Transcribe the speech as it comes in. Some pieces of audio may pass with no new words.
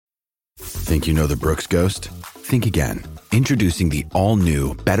Think you know the Brooks Ghost? Think again. Introducing the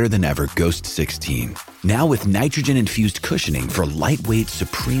all-new, better-than-ever Ghost 16. Now with nitrogen-infused cushioning for lightweight,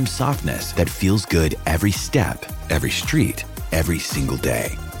 supreme softness that feels good every step, every street, every single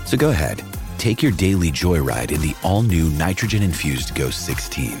day. So go ahead, take your daily joyride in the all-new nitrogen-infused Ghost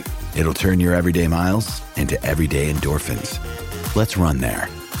 16. It'll turn your everyday miles into everyday endorphins. Let's run there.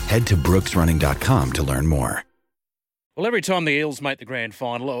 Head to brooksrunning.com to learn more. Well, every time the Eels make the grand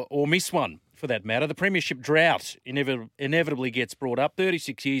final, or miss one for that matter, the premiership drought inevitably gets brought up.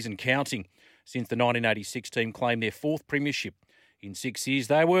 36 years and counting since the 1986 team claimed their fourth premiership in 6 years.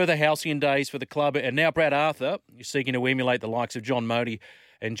 They were the halcyon days for the club, and now Brad Arthur is seeking to emulate the likes of John Mody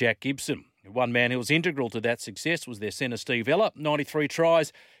and Jack Gibson. One man who was integral to that success was their centre, Steve Ella. 93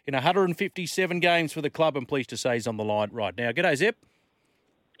 tries in 157 games for the club. I'm pleased to say he's on the line right now. G'day, Zep.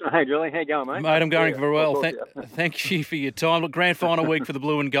 Hey, Julie. How you going, mate? Mate, I'm going very well. Thank you for your time. Look, grand final week for the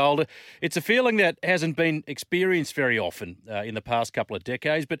Blue and Gold. It's a feeling that hasn't been experienced very often in the past couple of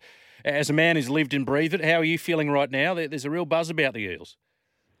decades. But as a man who's lived and breathed it, how are you feeling right now? There's a real buzz about the Eels.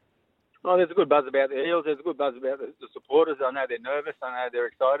 Oh, there's a good buzz about the Eels. There's a good buzz about the supporters. I know they're nervous. I know they're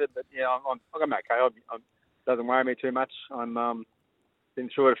excited. But, I'm okay. It doesn't worry me too much. I'm been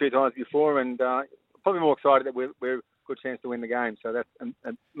through it a few times before and probably more excited that we're good chance to win the game. So that's and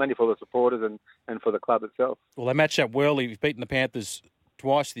mainly for the supporters and for the club itself. Well, they match up well. You've beaten the Panthers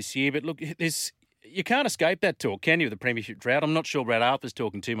twice this year, but look, you can't escape that talk, can you, the premiership drought? I'm not sure Brad Arthur's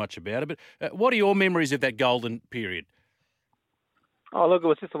talking too much about it, but what are your memories of that golden period? Oh, look, it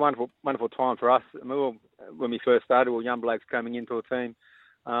was just a wonderful, wonderful time for us. I mean, when we first started, we were young blokes coming into a team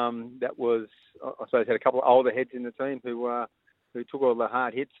that was, I suppose, had a couple of older heads in the team who took all the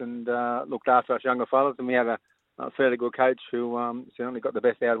hard hits and looked after us younger fellas, and we had a fairly good coach who certainly got the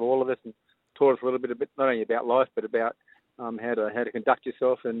best out of all of us and taught us a little bit not only about life but about how to conduct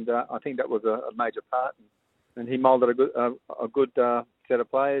yourself. And I think that was a major part. And he moulded a good set of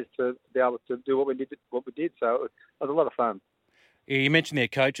players to be able to do what we did. So it was a lot of fun. Yeah, you mentioned their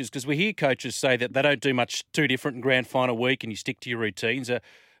coaches because we hear coaches say that they don't do much too different in grand final week and you stick to your routines.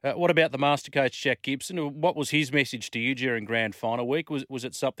 What about the master coach, Jack Gibson? What was his message to you during grand final week? Was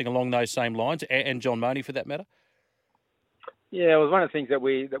it something along those same lines, and John Mody for that matter? Yeah, it was one of the things that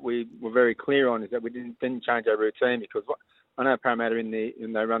we were very clear on is that we didn't change our routine because I know Parramatta when they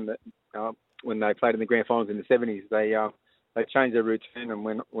played in the grand finals in the 70s, they changed their routine and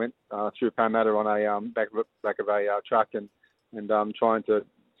went through Parramatta on a back of a truck and trying to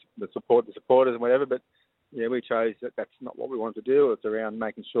support the supporters and whatever. But yeah, we chose that's not what we wanted to do. It's around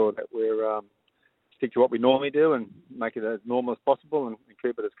making sure that we're stick to what we normally do and make it as normal as possible and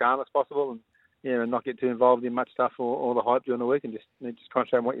keep it as calm as possible and not get too involved in much stuff or the hype during the week and just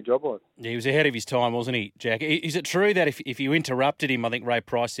concentrate on what your job was. Yeah, he was ahead of his time, wasn't he, Jack? Is it true that if you interrupted him, I think Ray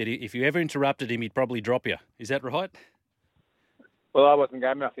Price said, if you ever interrupted him, he'd probably drop you. Is that right? Well, I wasn't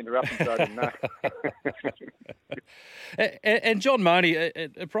game enough to interrupt him, so I didn't know. And John Mody,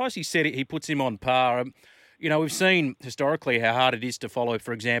 Pricey said he puts him on par. We've seen historically how hard it is to follow,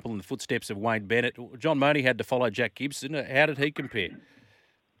 for example, in the footsteps of Wayne Bennett. John Mody had to follow Jack Gibson. How did he compare?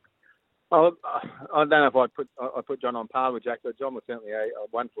 I don't know if I put John on par with Jack, but John was certainly a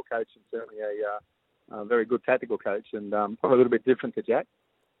wonderful coach and certainly a very good tactical coach and probably a little bit different to Jack.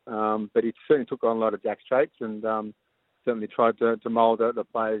 But he certainly took on a lot of Jack's traits and certainly tried to mould the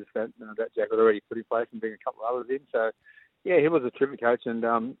players that Jack had already put in place and bring a couple of others in. So, yeah, he was a terrific coach and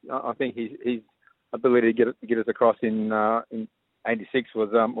I think his ability to get us across in '86 was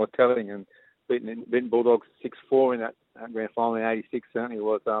telling and beating Bulldogs 6-4 in that grand final in '86 certainly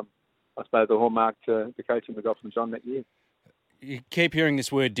was. I suppose the hallmark to the coaching we got from John that year. You keep hearing this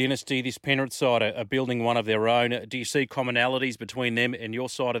word dynasty. This Penrith side are building one of their own. Do you see commonalities between them and your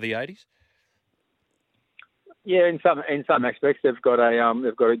side of the 80s? Yeah, in some aspects, they've got a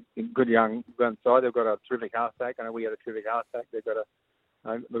good young side. They've got a terrific halfback. I know we had a terrific halfback. They've got a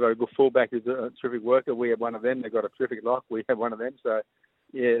good fullback who's a terrific worker. We have one of them. They've got a terrific lock. We have one of them. So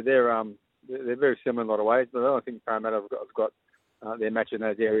yeah, they're very similar in a lot of ways. But I think Parramatta have got their match in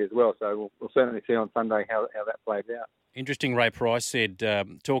those areas as well. So we'll certainly see on Sunday how that plays out. Interesting, Ray Price said,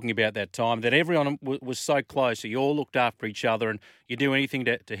 talking about that time, that everyone was so close, so you all looked after each other and you do anything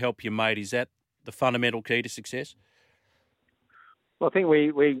to help your mate. Is that the fundamental key to success? Well, I think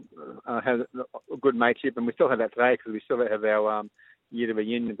we have a good mateship, and we still have that today because we still have our year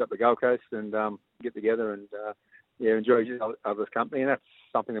reunions up the Gold Coast and get together and enjoy each other's company, and that's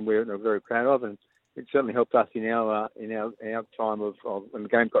something that we're very proud of, and it certainly helped us in our time of when the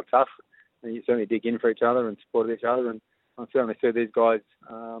game got tough. And you certainly dig in for each other and supported each other, and I certainly see these guys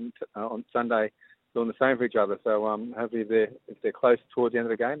on Sunday doing the same for each other. So hopefully, if they're close towards the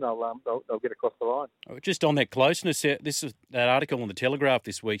end of the game, they'll get across the line. Just on that closeness, this is that article on the Telegraph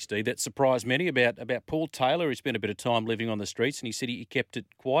this week, Steve, that surprised many about Paul Taylor, who spent a bit of time living on the streets, and he said he kept it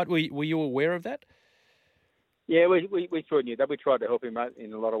quiet. Were you aware of that? Yeah, we sort of knew that. We tried to help him out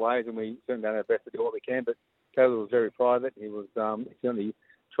in a lot of ways, and we certainly done our best to do what we can. But Taylor was very private. He was he certainly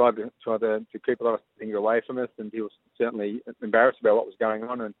tried to keep a lot of things away from us, and he was certainly embarrassed about what was going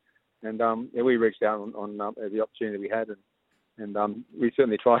on. And we reached out on every opportunity we had, and we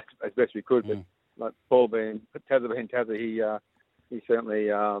certainly tried as best we could. But like Paul being Tazza, he certainly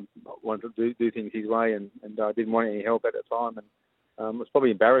wanted to do things his way, and didn't want any help at the time, and was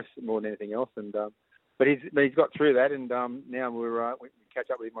probably embarrassed more than anything else. And but he's got through that, and now we catch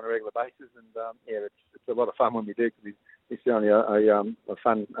up with him on a regular basis, and it's a lot of fun when we do, because he's certainly a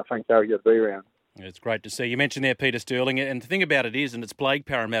fun character to be around. It's great to see. You mentioned there Peter Sterling, and the thing about it is, and it's plagued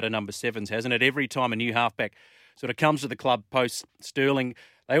Parramatta number 7s, hasn't it? Every time a new halfback sort of comes to the club post Sterling,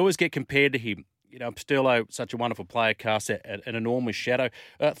 they always get compared to him. You know, Sterlo, such a wonderful player, casts an enormous shadow.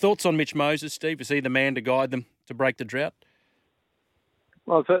 Thoughts on Mitch Moses, Steve? Is he the man to guide them to break the drought?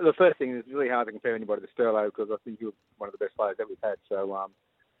 Well, the first thing is, it's really hard to compare anybody to Sterlo, because I think he was one of the best players that we've had. So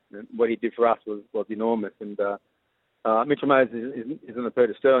what he did for us was enormous. And Mitchell Moses isn't a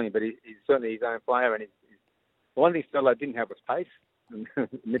Peter Sterling, but he's certainly his own player. And the one thing Sterlo didn't have was pace, and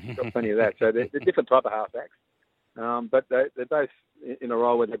Mitchell's got plenty of that. So they're different type of halfbacks. But they're both in a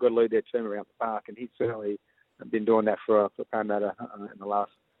role where they've got to lead their team around the park, and he's certainly been doing that for Parramatta in the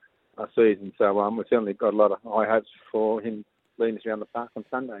last season. So we've certainly got a lot of high hopes for him leading us around the park on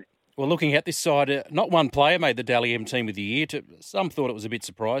Sunday. Well, looking at this side, not one player made the Dally M team of the year. Some thought it was a bit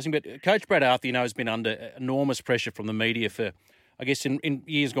surprising, but Coach Brad Arthur, has been under enormous pressure from the media for, I guess, in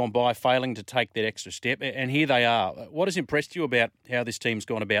years gone by, failing to take that extra step. And here they are. What has impressed you about how this team's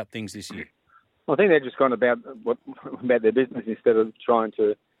gone about things this year? I think they've just gone about their business instead of trying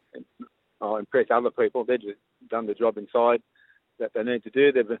to impress other people. They've just done the job inside that they need to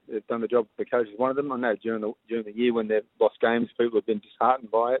do. They've done the job the coaches wanted them. I know during the year when they've lost games, people have been disheartened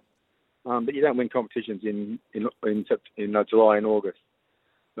by it. But you don't win competitions in July and August.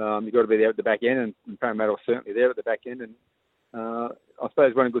 You've got to be there at the back end, and Parramatta are certainly there at the back end. And I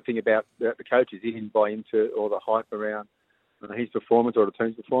suppose one good thing about the coach is he didn't buy into all the hype around his performance or the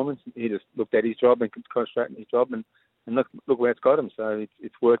team's performance. He just looked at his job and concentrated on his job, and look where it's got him. So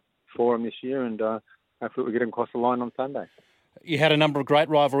it's worked for him this year, and hopefully we get him across the line on Sunday. You had a number of great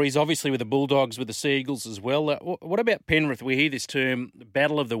rivalries, obviously with the Bulldogs, with the Sea Eagles as well. What about Penrith? We hear this term, the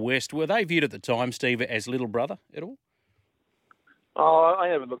Battle of the West. Were they viewed at the time, Steve, as little brother at all? Oh, I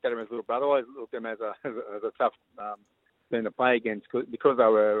never looked at him as little brother. I always looked at him as a tough team to play against, because they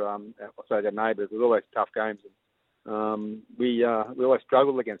were, their neighbours. It was always tough games. And, we always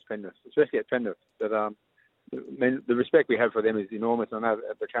struggled against Penrith, especially at Penrith. But the respect we have for them is enormous. I know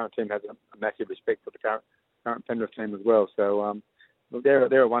the current team has a massive respect for the current Penrith team as well. So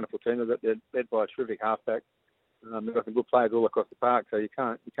they're a wonderful team. They're led by a terrific halfback. They've got some good players all across the park, so you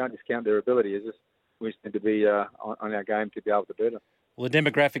can't discount their ability. We just need to be on our game to be able to beat them. Well, the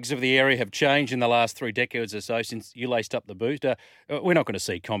demographics of the area have changed in the last 3 decades or so since you laced up the boot. We're not going to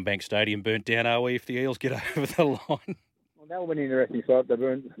see CommBank Stadium burnt down, are we, if the Eels get over the line? Well, that would be an interesting sight. They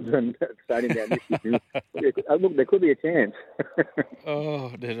burn the stadium down this year. Look, there could be a chance.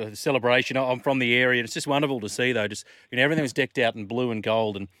 The celebration. I'm from the area, and it's just wonderful to see, though. Just everything was decked out in blue and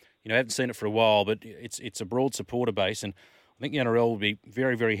gold, and I haven't seen it for a while, but it's a broad supporter base, and I think the NRL would be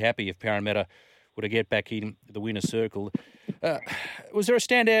very, very happy if Parramatta were to get back in the winner's circle. Was there a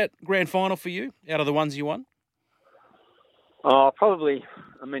standout grand final for you out of the ones you won? Oh, probably.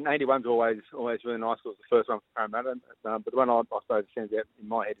 I mean, 81's always really nice. It was the first one for Parramatta. But the one I suppose stands out in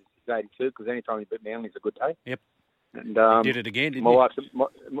my head is 82, because any time you beat Manly is a good day. Yep. And you did it again, didn't you?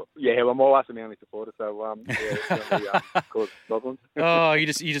 My wife's a Manly supporter, so it certainly caused problems.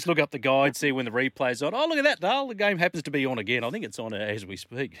 You just look up the guide, see when the replay's on. Oh, look at that, Dale. The game happens to be on again. I think it's on as we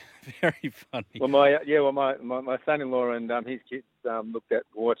speak. Very funny. Well, my son-in-law and his kids looked at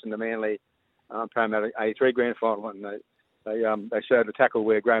watching the Manly Parramatta 83 grand final, and they showed a tackle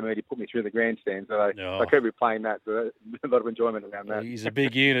where Graham Moody put me through the grandstand, so I kept replaying that. So a lot of enjoyment around that. He's a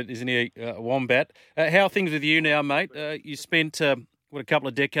big unit, isn't he, Wombat? How are things with you now, mate? You spent a couple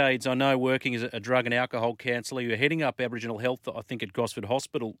of decades, I know, working as a drug and alcohol counsellor. You were heading up Aboriginal Health, I think, at Gosford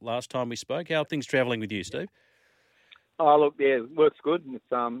Hospital last time we spoke. How are things travelling with you, Steve? Oh, look, yeah, work's good. It's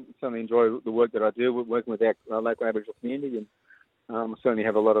certainly enjoy the work that I do, working with our local Aboriginal community, and certainly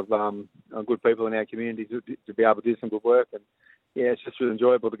have a lot of good people in our community to be able to do some good work. And, yeah, it's just really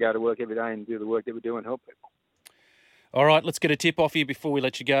enjoyable to go to work every day and do the work that we do and help people. All right, let's get a tip off you before we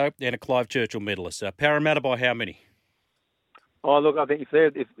let you go. And a Clive Churchill medalist. Parramatta by how many? Oh, look, I think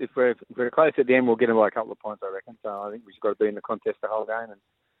if we're close at the end, we'll get them by a couple of points, I reckon. So I think we've got to be in the contest the whole game,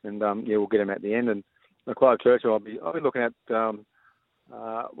 and we'll get them at the end. And Clive Churchill, I'll be looking at. Sean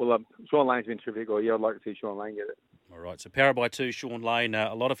Lane's been terrific. I'd like to see Sean Lane get it. All right, so Para by 2, Sean Lane.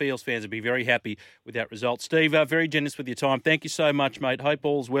 A lot of Eels fans would be very happy with that result. Steve, very generous with your time. Thank you so much, mate. Hope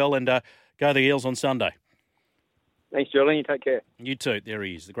all's well, and go the Eels on Sunday. Thanks, Julian. You take care. You too. There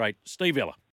he is, the great Steve Ella.